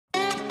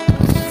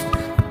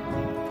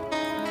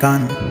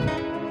gunna.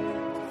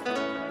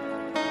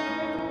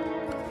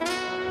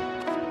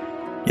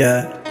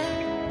 Yeah.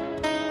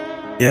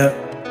 Yeah.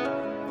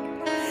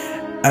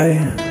 Ay.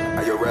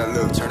 Yo, Red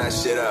Luke, turn that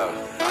shit up.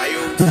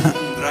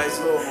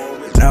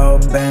 No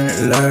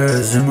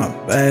bandolers in my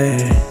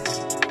bag.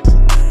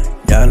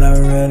 Y'all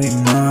already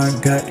know I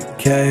got the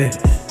cash.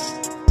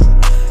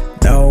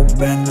 No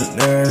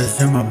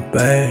bandolers in my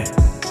bag.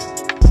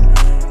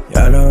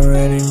 Y'all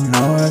already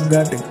know I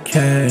got the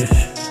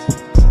cash.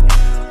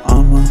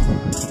 I'm a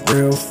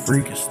real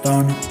freaking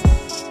stoner.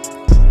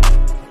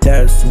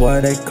 That's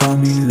why they call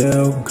me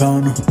Lil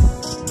Gunna.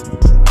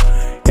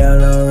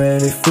 Y'all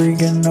already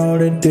freaking know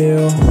the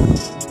deal.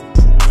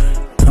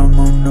 Come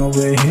on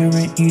over here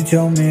and eat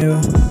your meal.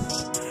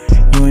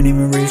 You ain't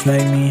even rich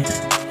like me.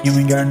 You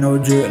ain't got no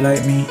drip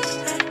like me.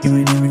 You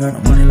ain't even got no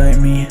money like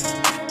me.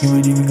 You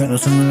ain't even got no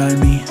son like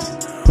me.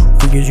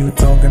 Forget you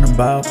talking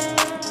about.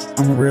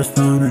 I'm a real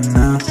stoner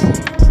now.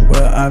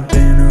 Well, I've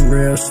been a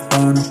real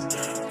stoner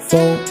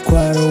for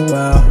quite a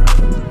while.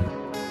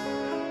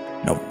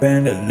 No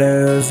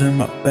bandolers in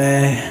my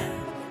bag.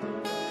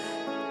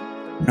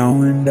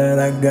 Knowing that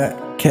I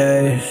got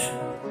cash.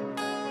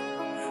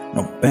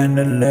 No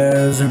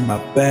bandolers in my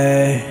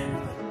bag.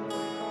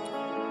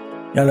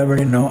 Y'all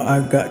already know I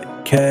got the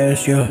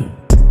cash, yeah.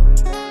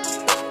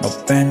 No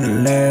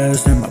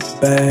bandolers in my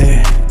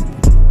bag.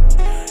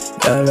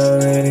 Y'all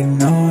already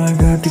know I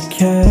got the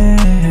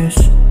cash.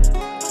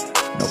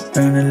 No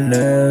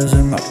bandolers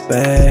in my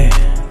bag.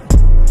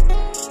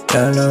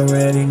 Y'all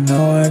already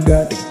know I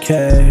got the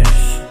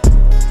cash.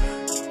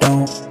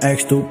 Don't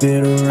act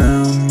stupid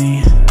around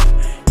me.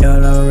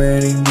 Y'all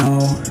already know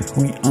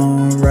we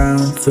on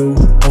round 2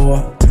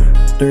 or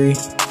 3.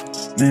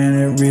 Man,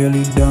 it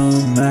really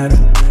don't matter.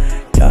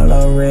 Y'all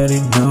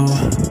already know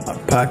my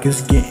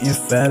pockets getting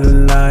fatter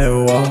like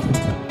a wall.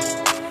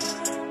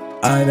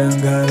 I done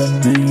got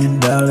 $1 million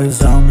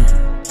on me.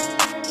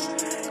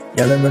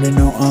 Y'all already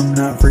know I'm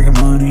not freaking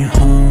money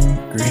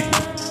hungry.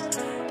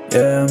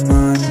 Yeah,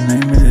 my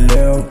name is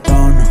Lil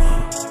Gunna.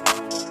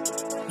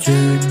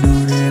 Just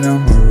know that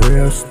I'm a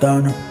real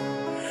stoner.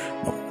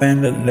 No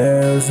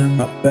bandolers in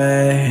my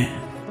bag.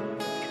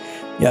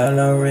 Y'all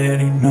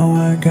already know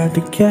I got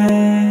the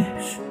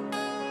cash.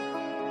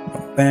 No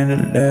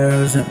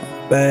bandolers in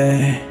my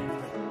bag.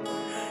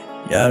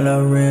 Y'all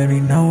already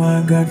know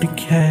I got the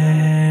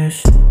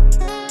cash.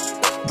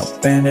 No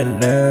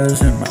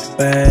bandolers in my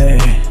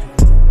bag.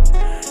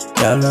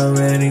 Y'all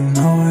already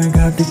know I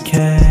got the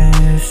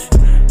cash.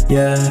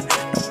 Yeah,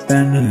 no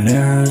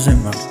bandolers in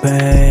my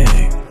bag.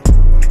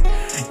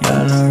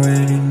 Y'all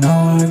already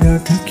know I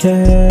got the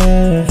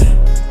cash.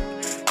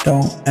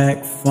 Don't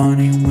act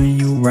funny when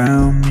you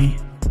round me.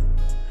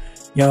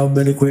 Y'all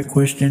better quit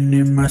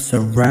questioning my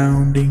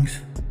surroundings.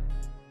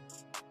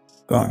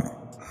 Gone.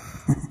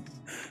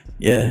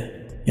 Yeah,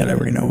 y'all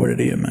already know what it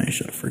is, man.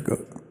 Shut the freak up.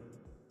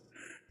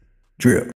 Drip.